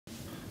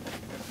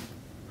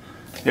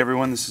Hey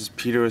everyone, this is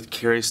Peter with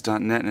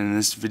Curious.net, and in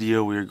this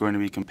video we are going to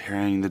be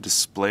comparing the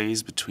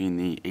displays between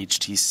the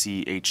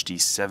HTC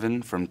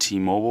HD7 from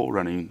T-Mobile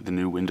running the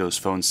new Windows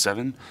Phone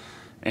 7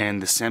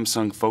 and the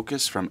Samsung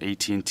Focus from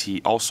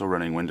at&t also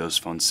running Windows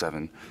Phone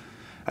 7.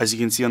 As you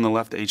can see on the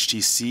left, the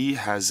HTC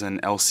has an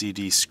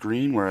LCD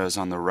screen, whereas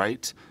on the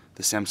right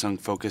the Samsung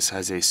Focus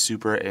has a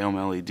Super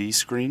AMOLED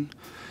screen.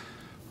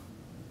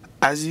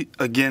 As you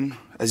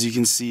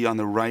can see on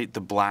the right, the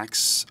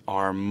blacks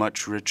are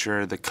much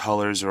richer, the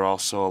colors are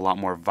also a lot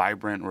more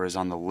vibrant, whereas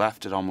on the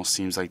left it almost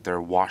seems like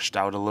they're washed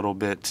out a little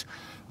bit.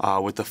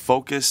 With the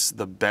Focus,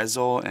 the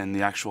bezel and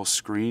the actual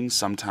screen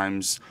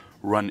sometimes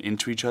run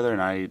into each other,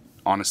 and I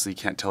honestly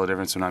can't tell the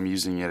difference when I'm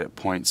using it at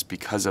points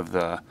because of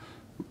the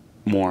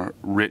more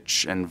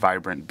rich and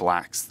vibrant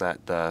blacks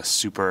that the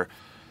Super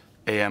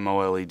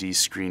AMOLED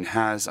screen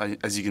has.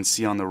 As you can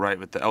see on the right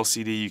with the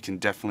LCD, you can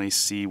definitely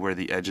see where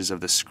the edges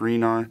of the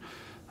screen are.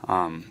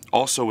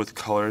 Also with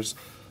colors,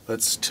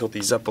 let's tilt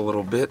these up a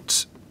little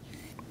bit.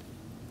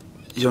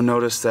 You'll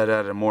notice that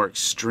at a more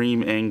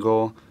extreme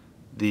angle,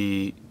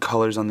 the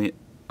colors on the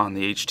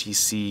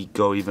HTC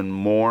go even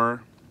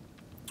more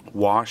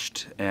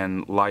washed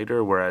and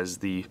lighter, whereas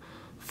the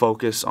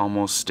Focus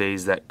almost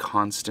stays that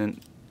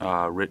constant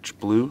rich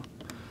blue.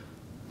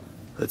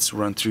 Let's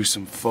run through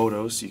some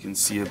photos so you can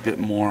see a bit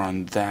more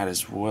on that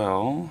as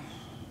well.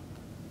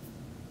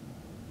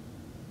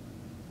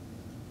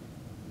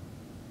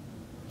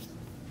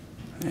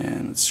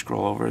 And let's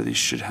scroll over. These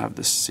should have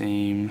the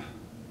same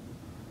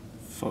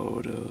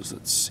photos.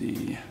 Let's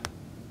see.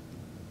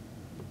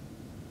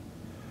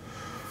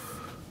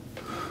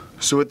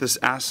 So with this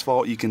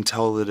asphalt, you can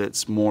tell that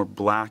it's more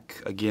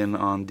black again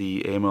on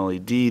the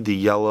AMOLED. The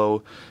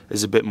yellow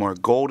is a bit more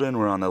golden,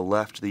 where on the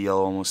left the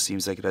yellow almost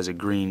seems like it has a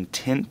green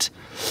tint.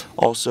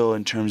 Also,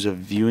 in terms of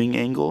viewing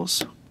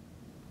angles,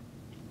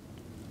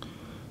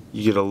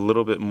 you get a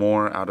little bit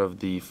more out of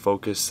the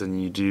Focus than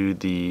you do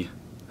the...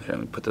 Here,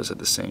 let me put those at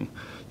the same.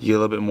 You get a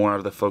little bit more out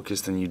of the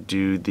Focus than you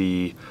do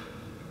the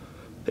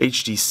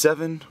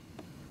HD7.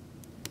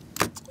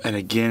 And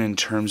again, in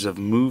terms of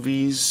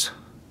movies,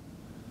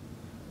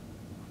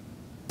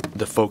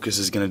 the Focus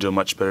is going to do a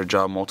much better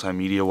job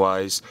multimedia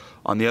wise.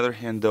 On the other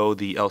hand though,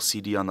 the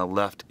LCD on the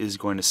left is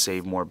going to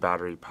save more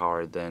battery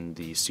power than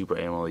the Super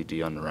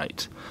AMOLED on the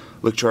right.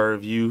 Look to our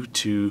review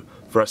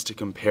for us to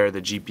compare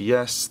the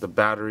GPS, the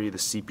battery, the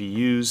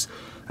CPUs,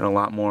 and a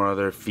lot more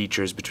other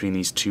features between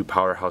these two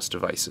powerhouse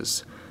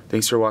devices.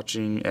 Thanks for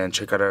watching, and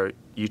check out our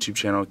YouTube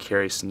channel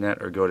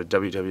Curious.net, or go to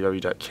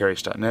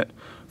www.curious.net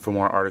for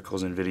more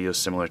articles and videos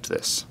similar to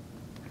this.